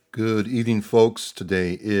Good evening, folks.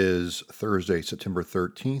 Today is Thursday, September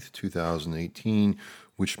 13th, 2018,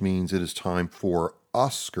 which means it is time for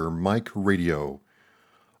Oscar Mike Radio.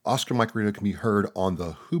 Oscar Mike Radio can be heard on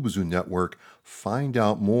the Hoobazoo Network. Find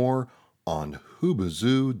out more on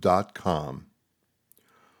hoobazoo.com.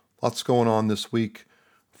 Lots going on this week.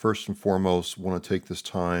 First and foremost, want to take this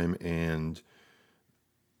time and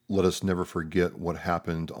let us never forget what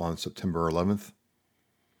happened on September 11th.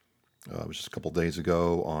 It was just a couple days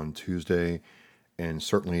ago on Tuesday, and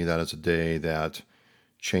certainly that is a day that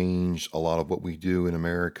changed a lot of what we do in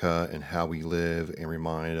America and how we live, and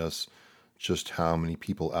reminded us just how many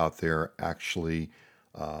people out there actually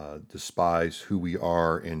despise who we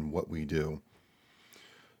are and what we do.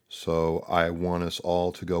 So I want us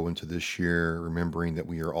all to go into this year remembering that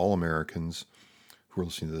we are all Americans who are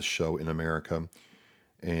listening to this show in America,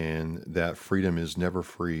 and that freedom is never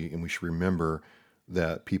free, and we should remember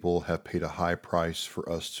that people have paid a high price for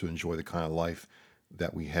us to enjoy the kind of life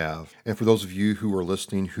that we have. And for those of you who are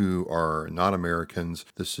listening who are not Americans,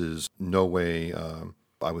 this is no way,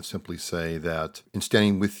 I would simply say that in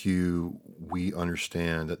standing with you, we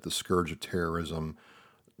understand that the scourge of terrorism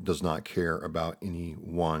does not care about any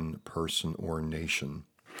one person or nation.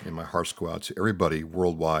 And my hearts go out to everybody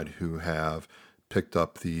worldwide who have picked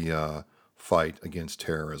up the fight against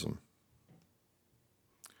terrorism.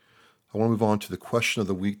 I want to move on to the question of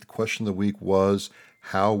the week. The question of the week was,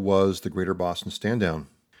 how was the Greater Boston Stand Down?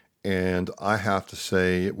 And I have to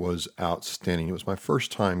say it was outstanding. It was my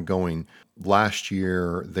first time going. Last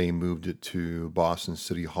year, they moved it to Boston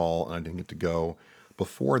City Hall, and I didn't get to go.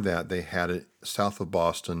 Before that, they had it south of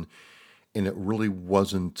Boston, and it really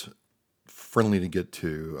wasn't friendly to get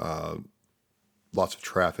to. Lots of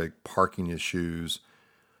traffic, parking issues,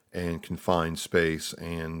 and confined space,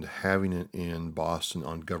 and having it in Boston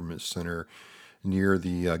on Government Center near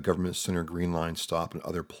the Government Center Green Line stop and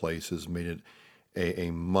other places made it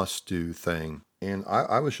a must-do thing. And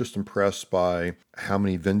I was just impressed by how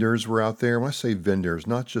many vendors were out there. When I say vendors,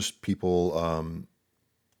 not just people,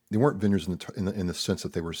 they weren't vendors in the sense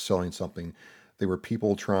that they were selling something. They were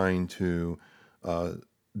people trying to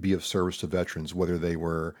be of service to veterans, whether they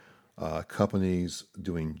were companies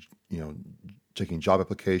doing, taking job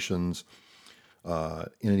applications,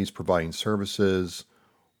 entities providing services,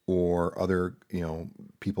 or other,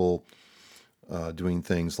 people doing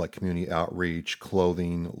things like community outreach,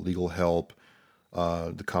 clothing, legal help.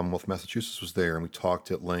 The Commonwealth of Massachusetts was there, and we talked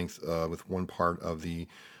at length with one part of the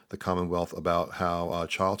Commonwealth about how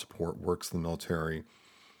child support works in the military,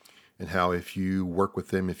 and how if you work with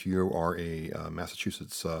them, if you are a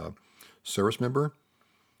Massachusetts service member,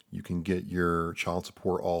 you can get your child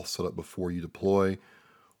support all set up before you deploy,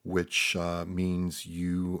 which means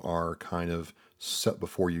you are kind of set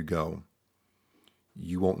before you go.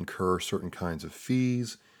 You won't incur certain kinds of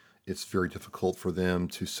fees. It's very difficult for them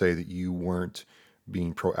to say that you weren't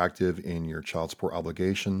being proactive in your child support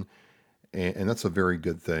obligation. And that's a very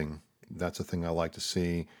good thing. That's a thing I like to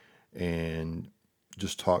see. And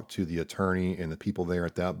just talk to the attorney and the people there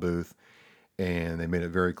at that booth, and they made it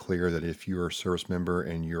very clear that if you're a service member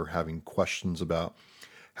and you're having questions about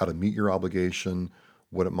how to meet your obligation,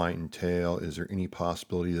 what it might entail, is there any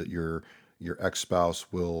possibility that your ex-spouse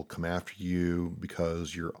will come after you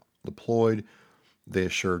because you're deployed, they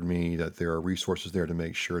assured me that there are resources there to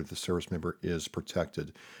make sure that the service member is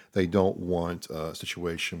protected. They don't want a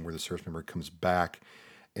situation where the service member comes back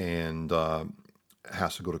and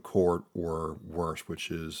has to go to court, or worse,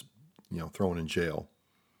 which is, thrown in jail.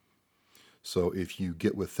 So if you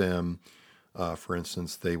get with them, for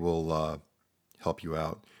instance, they will help you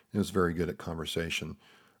out. It was very good at conversation.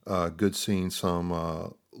 Good seeing some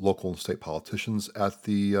local and state politicians at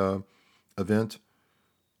the event,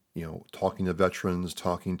 talking to veterans,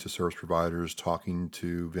 talking to service providers, talking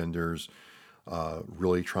to vendors,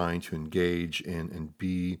 really trying to engage and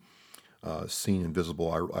be seen and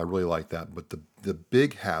visible. I really like that. But the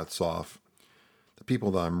big hats off, the people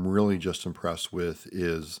that I'm really just impressed with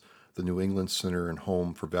is the New England Center and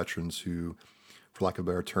Home for Veterans, who, for lack of a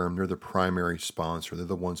better term, they're the primary sponsor. They're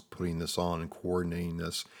the ones putting this on and coordinating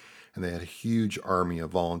this. And they had a huge army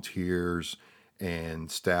of volunteers and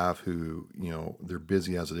staff who, they're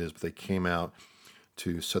busy as it is, but they came out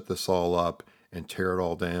to set this all up and tear it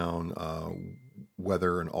all down,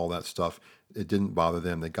 weather and all that stuff. It didn't bother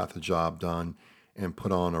them. They got the job done and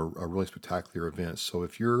put on a really spectacular event. So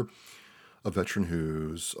if you're a veteran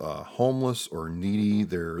who's homeless or needy,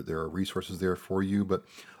 there are resources there for you. But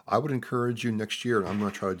I would encourage you next year, and I'm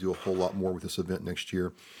going to try to do a whole lot more with this event next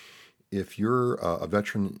year. If you're a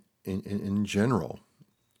veteran in general,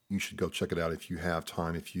 you should go check it out if you have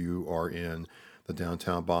time. If you are in the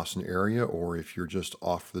downtown Boston area, or if you're just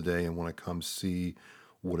off for the day and want to come see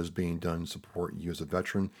what is being done to support you as a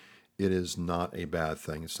veteran, it is not a bad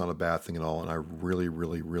thing. It's not a bad thing at all. And I really,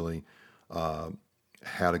 really, really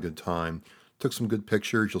had a good time. Took some good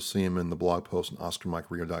pictures. You'll see them in the blog post on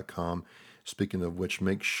OscarMikeRio.com. Speaking of which,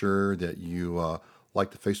 make sure that you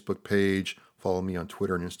like the Facebook page, follow me on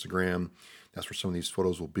Twitter and Instagram. That's where some of these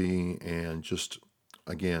photos will be. And just,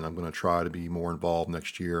 again, I'm going to try to be more involved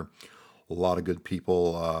next year. A lot of good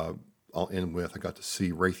people. I'll end with, I got to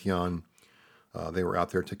see Raytheon. They were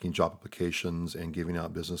out there taking job applications and giving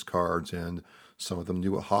out business cards, and some of them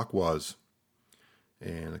knew what Hawk was.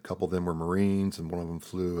 And a couple of them were Marines, and one of them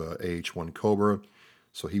flew a AH-1 Cobra.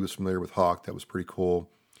 So he was familiar with Hawk. That was pretty cool.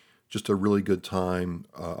 Just a really good time,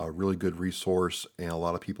 a really good resource, and a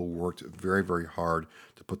lot of people worked very, very hard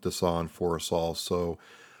to put this on for us all. So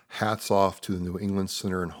hats off to the New England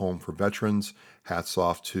Center and Home for Veterans. Hats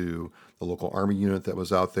off to the local Army unit that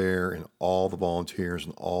was out there, and all the volunteers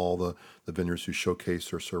and all the vendors who showcased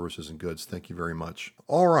their services and goods. Thank you very much.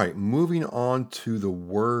 All right, moving on to the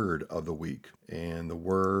word of the week. And the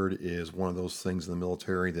word is one of those things in the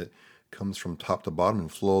military that comes from top to bottom and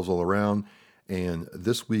flows all around. And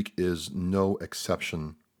this week is no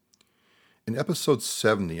exception. In episode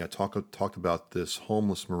 70, I talked about this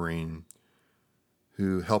homeless Marine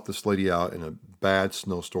who helped this lady out in a bad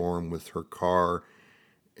snowstorm with her car.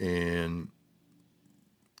 And,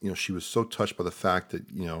 she was so touched by the fact that,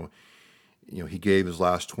 he gave his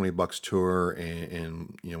last $20 to her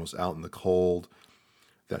and was out in the cold,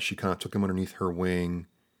 that she kind of took him underneath her wing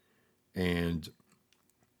and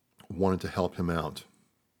wanted to help him out.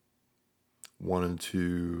 Wanted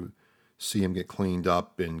to see him get cleaned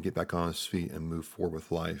up and get back on his feet and move forward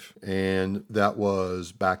with life. And that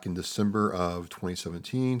was back in December of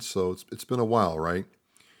 2017. So it's been a while, right?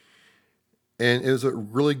 And it was a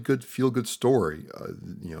really good, feel-good story.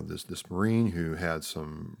 This Marine who had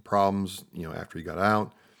some problems, after he got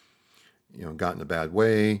out, got in a bad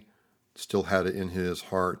way, still had it in his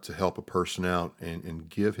heart to help a person out and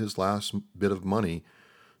give his last bit of money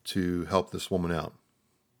to help this woman out.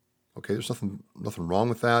 Okay, there's nothing wrong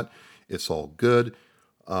with that. It's all good.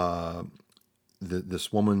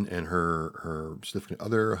 This woman and her significant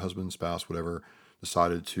other, husband, spouse, whatever,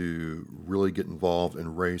 decided to really get involved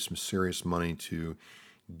and raise some serious money to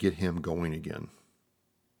get him going again.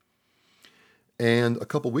 And a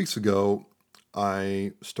couple weeks ago,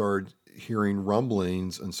 I started hearing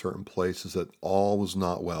rumblings in certain places that all was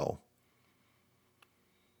not well.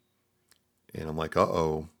 And I'm like,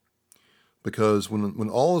 uh-oh. Because when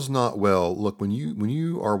all is not well, look, when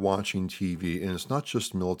you are watching TV, and it's not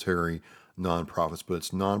just military nonprofits, but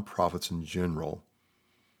it's nonprofits in general,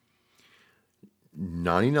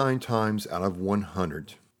 99 times out of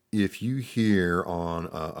 100, if you hear on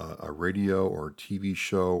a radio or TV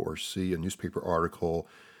show or see a newspaper article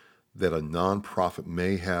that a nonprofit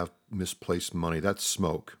may have misplaced money, that's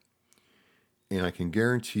smoke. And I can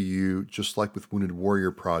guarantee you, just like with Wounded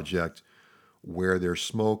Warrior Project, where there's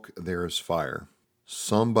smoke, there is fire.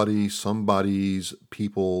 Somebody's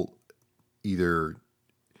people either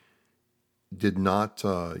did not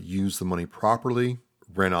use the money properly,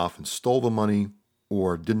 ran off and stole the money,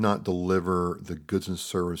 or did not deliver the goods and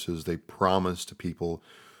services they promised to people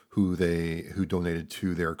who donated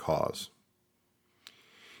to their cause.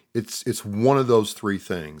 It's one of those three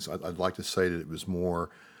things. I'd like to say that it was more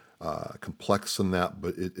complex than that,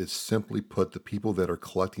 but it's simply put, the people that are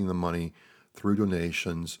collecting the money through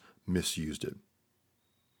donations misused it.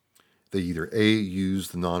 They either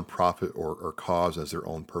used the nonprofit or cause as their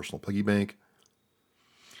own personal piggy bank.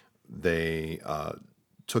 They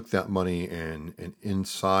took that money and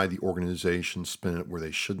inside the organization spent it where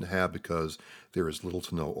they shouldn't have because there is little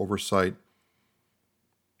to no oversight.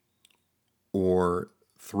 Or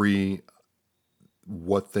three,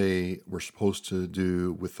 what they were supposed to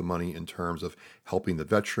do with the money in terms of helping the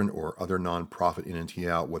veteran or other nonprofit entity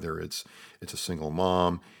out, whether it's a single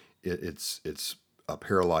mom, it's a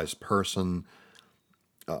paralyzed person,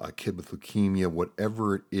 a kid with leukemia,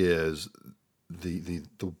 whatever it is, the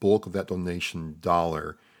bulk of that donation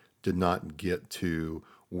dollar did not get to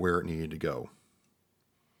where it needed to go.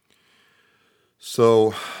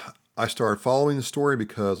 So I started following the story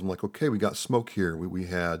because I'm like, okay, we got smoke here. We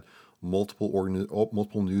had multiple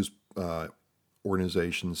news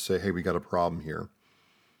organizations say, hey, we got a problem here.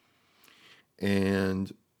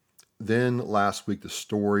 And then last week, the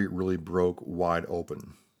story really broke wide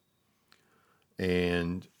open.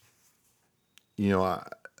 And,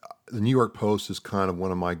 the New York Post is kind of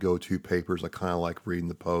one of my go-to papers. I kind of like reading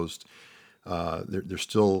the Post. They're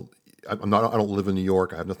still I'm not, I don't live in New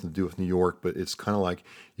York. I have nothing to do with New York, but it's kind of like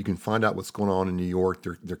you can find out what's going on in New York.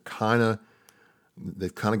 They've kind of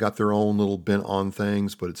got their own little bent on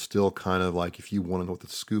things, but it's still kind of like if you want to know what the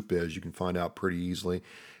scoop is, you can find out pretty easily.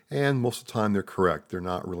 And most of the time they're correct. They're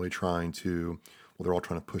not really trying to, well, they're all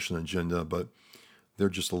trying to push an agenda, but they're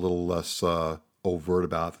just a little less overt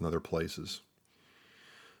about it than other places.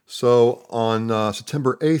 So on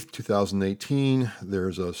September 8th, 2018,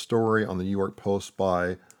 there's a story on the New York Post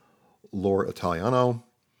by Laura Italiano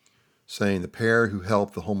saying the pair who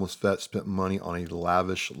helped the homeless vet spent money on a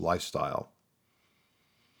lavish lifestyle.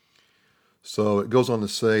 So it goes on to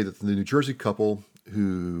say that the New Jersey couple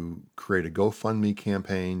who created a GoFundMe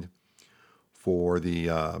campaign for the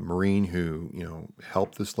Marine who,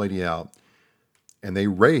 helped this lady out, and they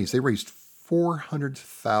raised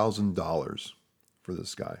 $400,000 for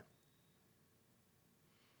this guy.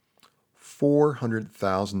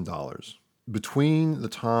 $400,000. Between the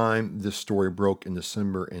time this story broke in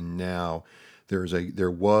December and now, there was a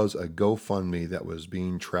GoFundMe that was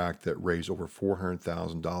being tracked that raised over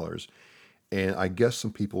 $400,000. And I guess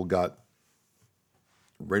some people got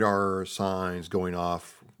radar signs going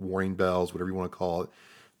off, warning bells, whatever you want to call it,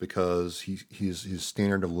 because his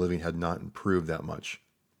standard of living had not improved that much.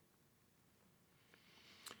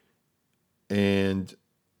 And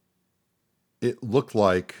it looked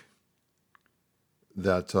like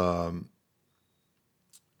that,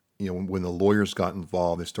 when the lawyers got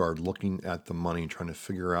involved, they started looking at the money and trying to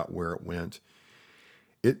figure out where it went.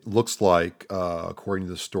 It looks like, according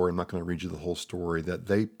to the story, I'm not going to read you the whole story, that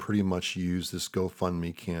they pretty much use this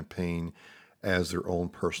GoFundMe campaign as their own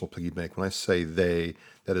personal piggy bank. When I say they,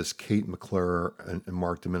 that is Kate McClure and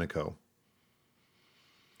Mark Domenico.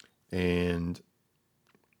 And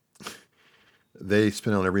they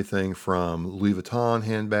spend on everything from Louis Vuitton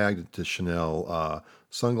handbag to Chanel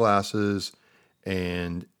sunglasses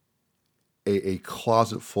and a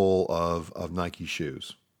closet full of Nike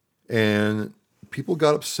shoes. And people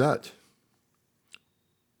got upset.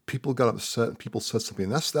 People said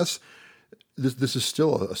something. And this is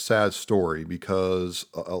still a sad story because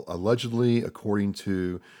allegedly, according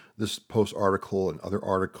to this Post article and other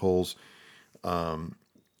articles, Johnny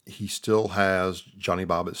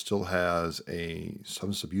Bobbitt still has a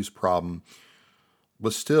substance abuse problem.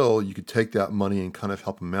 But still, you could take that money and kind of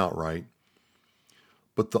help him out, right?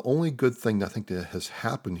 But the only good thing I think that has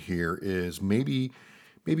happened here is maybe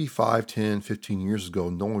 5, 10, 15 years ago,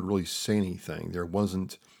 no one would really say anything. There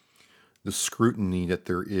wasn't the scrutiny that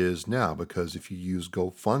there is now, because if you use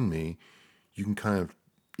GoFundMe, you can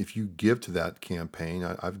if you give to that campaign,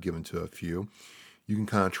 I've given to a few, you can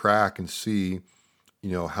kind of track and see,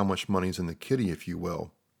 how much money's in the kitty, if you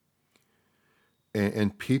will.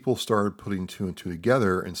 And people started putting two and two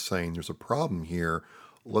together and saying, there's a problem here.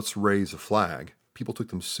 Let's raise a flag. People took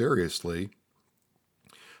them seriously.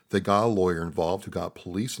 They got a lawyer involved, who got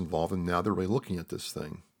police involved, and now they're really looking at this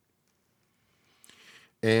thing.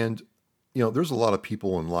 And, there's a lot of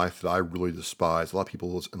people in life that I really despise, a lot of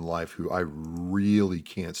people in life who I really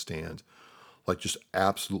can't stand, like just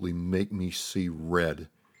absolutely make me see red.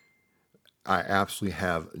 I absolutely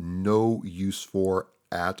have no use for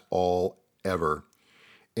at all, ever.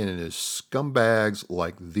 And it is scumbags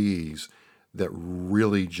like these that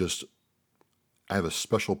really just, I have a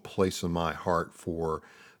special place in my heart for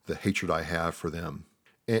the hatred I have for them.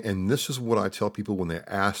 And this is what I tell people when they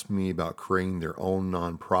ask me about creating their own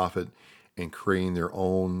nonprofit and creating their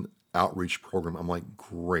own outreach program. I'm like,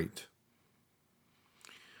 great.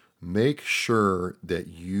 Make sure that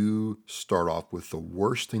you start off with the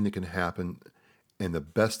worst thing that can happen and the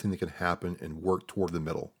best thing that can happen and work toward the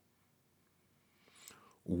middle.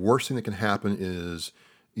 Worst thing that can happen is,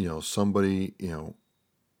 somebody,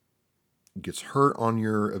 gets hurt on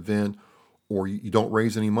your event, or you don't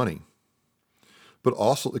raise any money. But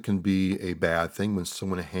also it can be a bad thing when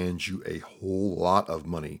someone hands you a whole lot of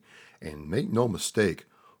money. And make no mistake,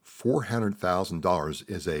 $400,000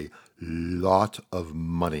 is a lot of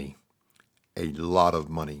money. A lot of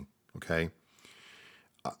money, okay?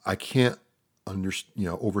 I can't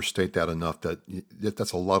overstate that enough,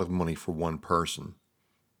 that's a lot of money for one person,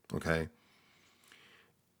 okay?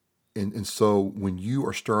 And so when you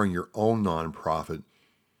are starting your own nonprofit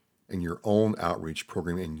and your own outreach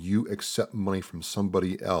program and you accept money from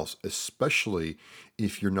somebody else, especially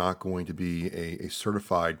if you're not going to be a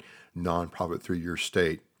certified nonprofit through your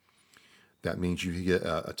state, that means you get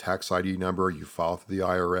a tax ID number, you file through the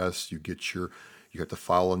IRS, you have to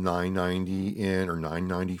file a 990N or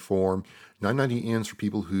 990 form. 990Ns for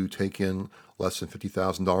people who take in less than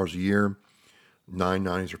 $50,000 a year.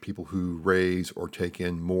 990s are people who raise or take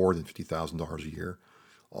in more than $50,000 a year.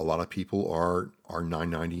 A lot of people are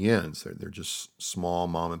 990 ends. They're just small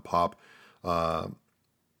mom and pop uh,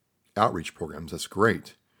 outreach programs. That's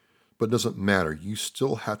great. But it doesn't matter. You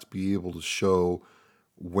still have to be able to show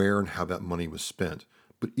where and how that money was spent.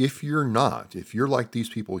 But if you're not, if you're like these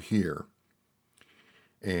people here,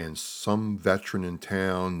 and some veteran in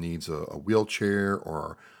town needs a wheelchair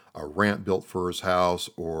or a ramp built for his house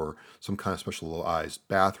or some kind of specialized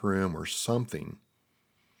bathroom or something,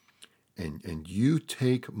 and you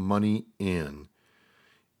take money in,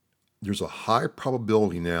 there's a high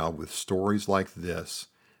probability now with stories like this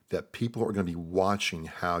that people are going to be watching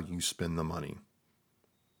how you spend the money.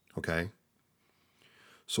 Okay?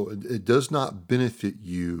 So it does not benefit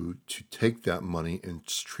you to take that money and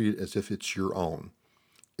treat it as if it's your own,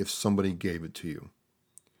 if somebody gave it to you.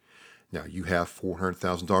 Now, you have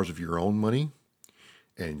 $400,000 of your own money,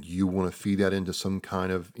 and you want to feed that into some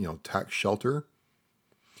kind of, tax shelter.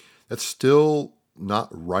 That's still not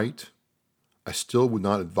right. I still would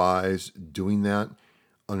not advise doing that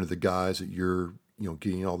under the guise that you're,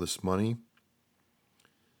 getting all this money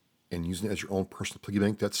and using it as your own personal piggy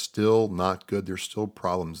bank. That's still not good. There's still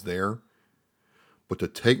problems there. But to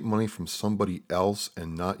take money from somebody else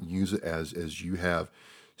and not use it as you have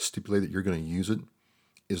stipulated that you're going to use it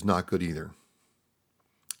is not good either.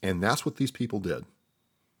 And that's what these people did.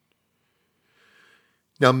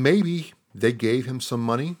 Now, maybe they gave him some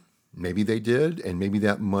money. Maybe they did. And maybe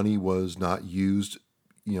that money was not used.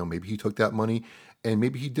 Maybe he took that money and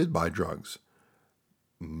maybe he did buy drugs.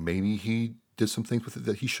 Maybe he did some things with it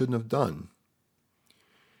that he shouldn't have done.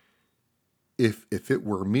 If it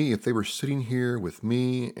were me, if they were sitting here with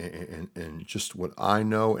me and just what I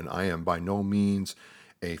know, and I am by no means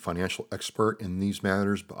a financial expert in these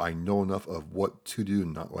matters, but I know enough of what to do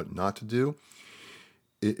and what not to do,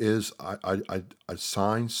 it is I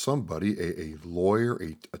assign somebody, a lawyer,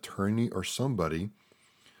 a attorney, or somebody,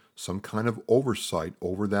 some kind of oversight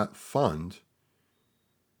over that fund,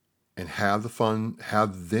 and have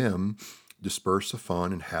them disperse the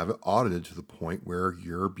fund and have it audited to the point where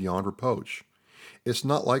you're beyond reproach. It's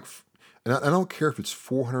not like, and I don't care if it's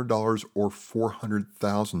 $400 or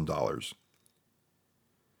 $400,000.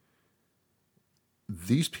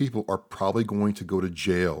 These people are probably going to go to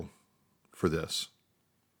jail for this.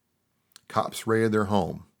 Cops raided their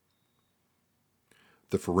home.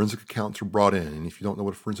 The forensic accountants are brought in. And if you don't know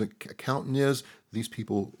what a forensic accountant is, these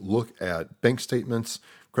people look at bank statements,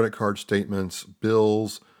 credit card statements,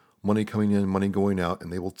 bills, money coming in, money going out,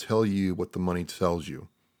 and they will tell you what the money tells you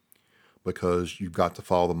because you've got to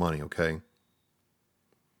follow the money, okay?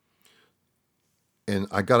 And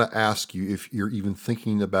I got to ask you, if you're even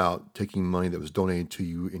thinking about taking money that was donated to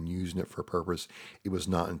you and using it for a purpose it was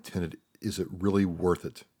not intended, is it really worth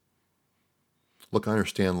it? Look, I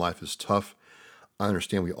understand life is tough. I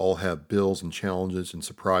understand we all have bills and challenges and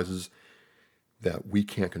surprises that we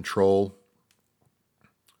can't control.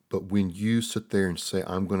 But when you sit there and say,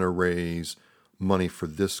 I'm going to raise money for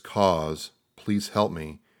this cause, please help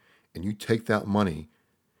me, and you take that money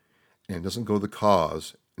and it doesn't go to the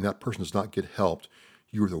cause, and that person does not get helped,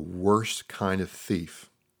 you are the worst kind of thief.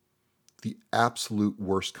 The absolute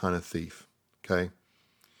worst kind of thief, okay?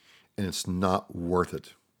 And it's not worth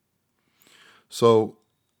it. So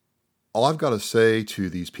all I've got to say to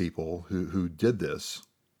these people who did this,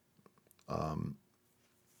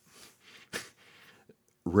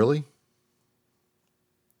 really?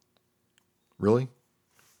 Really?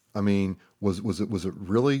 I mean, was it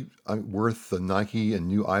really worth the Nike and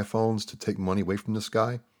new iPhones to take money away from this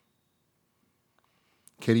guy?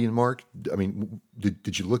 Katie and Mark, I mean,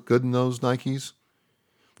 did you look good in those Nikes?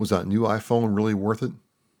 Was that new iPhone really worth it?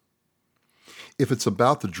 If it's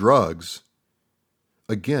about the drugs,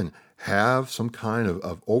 again, have some kind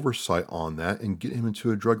of oversight on that and get him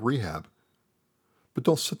into a drug rehab. But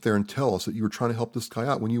don't sit there and tell us that you were trying to help this guy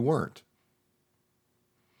out when you weren't.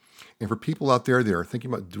 And for people out there that are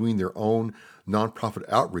thinking about doing their own nonprofit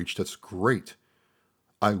outreach, that's great.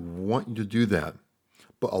 I want you to do that.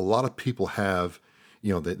 But a lot of people have,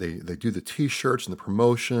 they do the T-shirts and the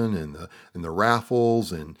promotion and the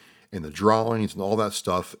raffles and the drawings and all that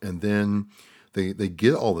stuff, and then they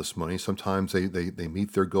get all this money. Sometimes they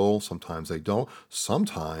meet their goal, sometimes they don't.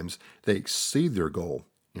 Sometimes they exceed their goal.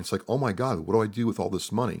 And it's like, oh my God, what do I do with all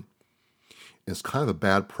this money? And it's kind of a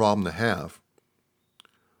bad problem to have.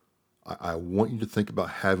 I want you to think about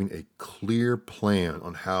having a clear plan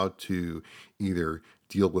on how to either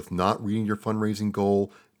deal with not reaching your fundraising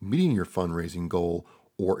goal, meeting your fundraising goal,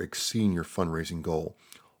 or exceeding your fundraising goal.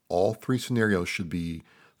 All three scenarios should be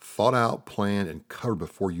thought out, planned, and covered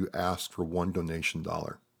before you ask for one donation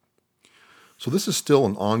dollar. So this is still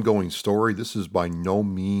an ongoing story. This is by no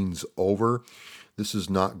means over. This is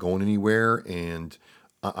not going anywhere, and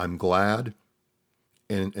I'm glad.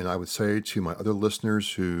 And I would say to my other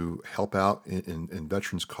listeners who help out in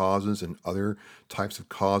veterans causes and other types of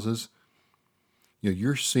causes,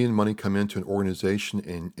 you're seeing money come into an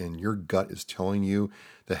organization, and your gut is telling you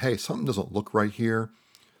that, hey, something doesn't look right here.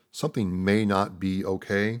 Something may not be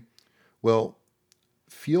okay. Well,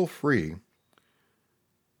 feel free.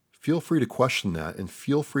 Feel free to question that, and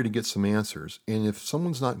feel free to get some answers. And if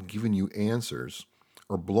someone's not giving you answers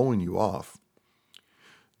or blowing you off,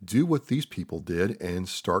 do what these people did and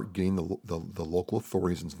start getting the local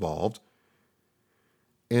authorities involved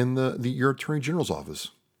and your attorney general's office.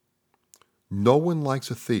 No one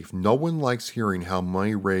likes a thief. No one likes hearing how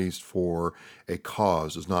money raised for a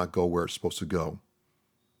cause does not go where it's supposed to go.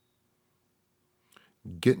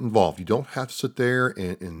 Get involved. You don't have to sit there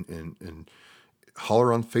and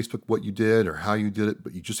holler on Facebook what you did or how you did it,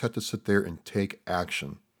 but you just have to sit there and take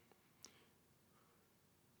action.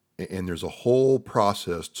 And there's a whole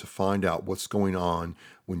process to find out what's going on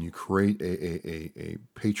when you create a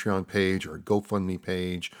Patreon page or a GoFundMe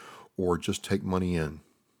page or just take money in.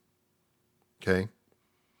 Okay?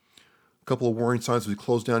 A couple of warning signs as we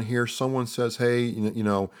close down here. Someone says, hey,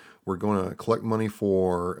 we're going to collect money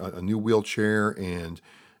for a new wheelchair, and,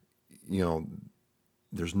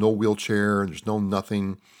 there's no wheelchair, there's no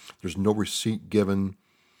nothing, there's no receipt given.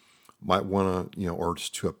 Might want to, or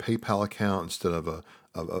just to a PayPal account instead of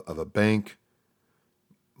a bank.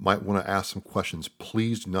 Might want to ask some questions.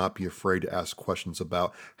 Please do not be afraid to ask questions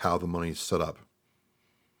about how the money is set up.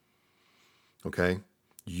 Okay?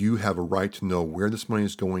 You have a right to know where this money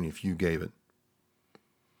is going if you gave it.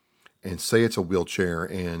 And say it's a wheelchair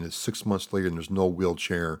and it's 6 months later and there's no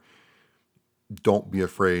wheelchair. Don't be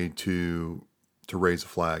afraid to raise a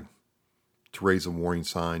flag, to raise a warning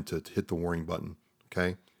sign, to hit the warning button.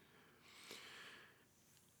 Okay?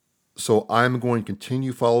 So I'm going to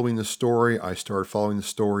continue following this story. I started following the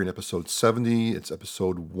story in episode 70. It's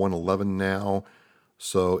episode 111 now.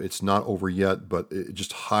 So it's not over yet, but it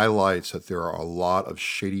just highlights that there are a lot of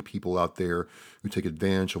shady people out there who take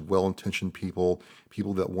advantage of well-intentioned people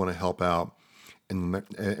that want to help out. And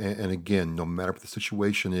again, no matter what the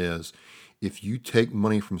situation is, if you take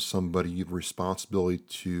money from somebody, you have a responsibility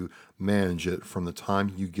to manage it from the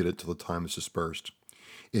time you get it to the time it's dispersed.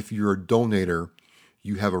 If you're a donator,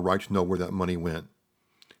 you have a right to know where that money went.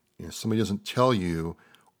 And if somebody doesn't tell you,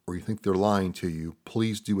 or you think they're lying to you,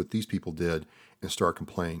 please do what these people did and start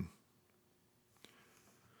complaining.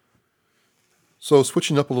 So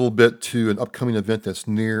switching up a little bit to an upcoming event that's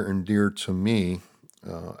near and dear to me,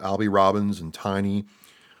 Albie Robbins and Tiny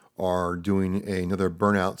are doing another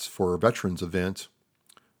Burnouts for Veterans event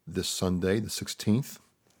this Sunday, the 16th.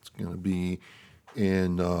 It's going to be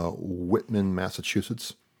in Whitman,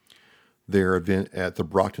 Massachusetts. Their event at the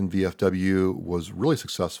Brockton VFW was really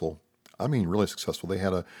successful. I mean, really successful. They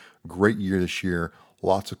had a great year this year.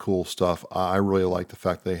 Lots of cool stuff. I really like the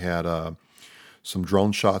fact they had some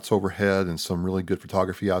drone shots overhead and some really good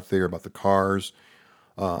photography out there about the cars.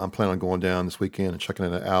 I'm planning on going down this weekend and checking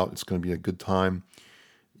it out. It's going to be a good time.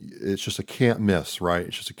 It's just a can't miss, right?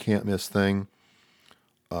 It's just a can't miss thing.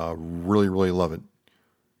 Really, really love it.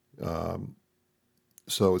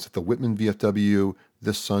 So it's at the Whitman VFW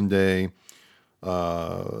this Sunday.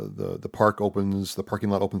 The parking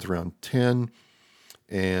lot opens around 10.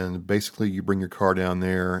 And basically you bring your car down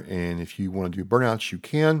there, and if you want to do burnouts, you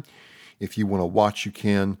can. If you want to watch, you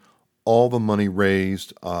can. All the money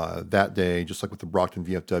raised that day, just like with the Brockton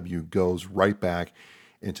VFW, goes right back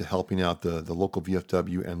into helping out the local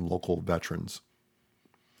VFW and local veterans.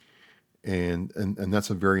 And that's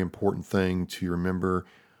a very important thing to remember.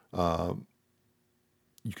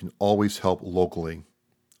 You can always help locally.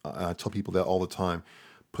 I tell people that all the time.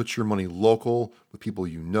 Put your money local with people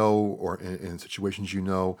you know or in situations you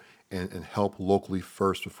know, and help locally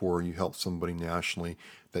first before you help somebody nationally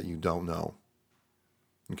that you don't know.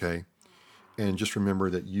 Okay? And just remember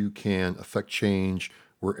that you can affect change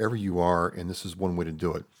wherever you are, and this is one way to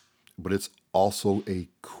do it. But it's also a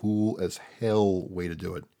cool as hell way to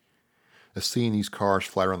do it. Seeing these cars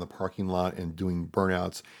fly around the parking lot and doing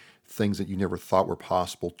burnouts, things that you never thought were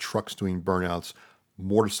possible, trucks doing burnouts,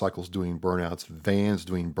 motorcycles doing burnouts, vans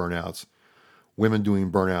doing burnouts, women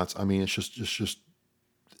doing burnouts. I mean, it's just,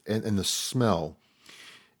 and the smell,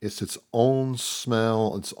 it's its own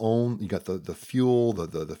smell, its own, you got the fuel,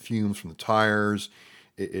 the fumes from the tires.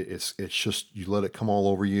 It's just, you let it come all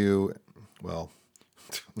over you. Well,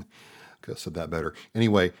 could have said that better.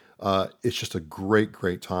 Anyway, it's just a great,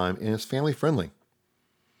 great time, and it's family friendly.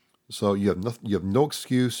 So you have no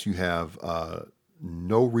excuse. You have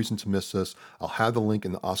No reason to miss this. I'll have the link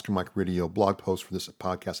in the Oscar Mike Radio blog post for this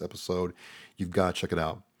podcast episode. You've got to check it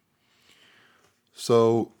out.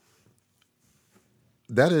 So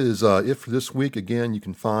that is it for this week. Again, you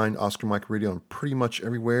can find Oscar Mike Radio on pretty much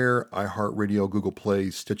everywhere: iHeartRadio, Google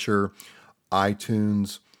Play, Stitcher,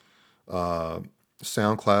 iTunes,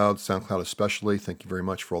 SoundCloud especially. Thank you very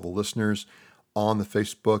much for all the listeners on the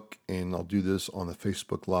Facebook, and I'll do this on the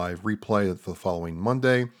Facebook Live replay for the following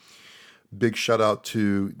Monday. Big shout out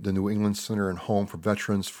to the New England Center and Home for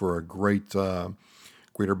Veterans for a great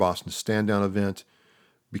Greater Boston Stand Down event.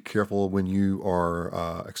 Be careful when you are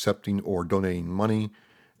accepting or donating money,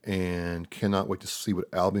 and cannot wait to see what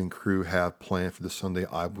Albion crew have planned for this Sunday.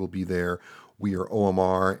 I will be there. We are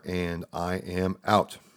OMR, and I am out.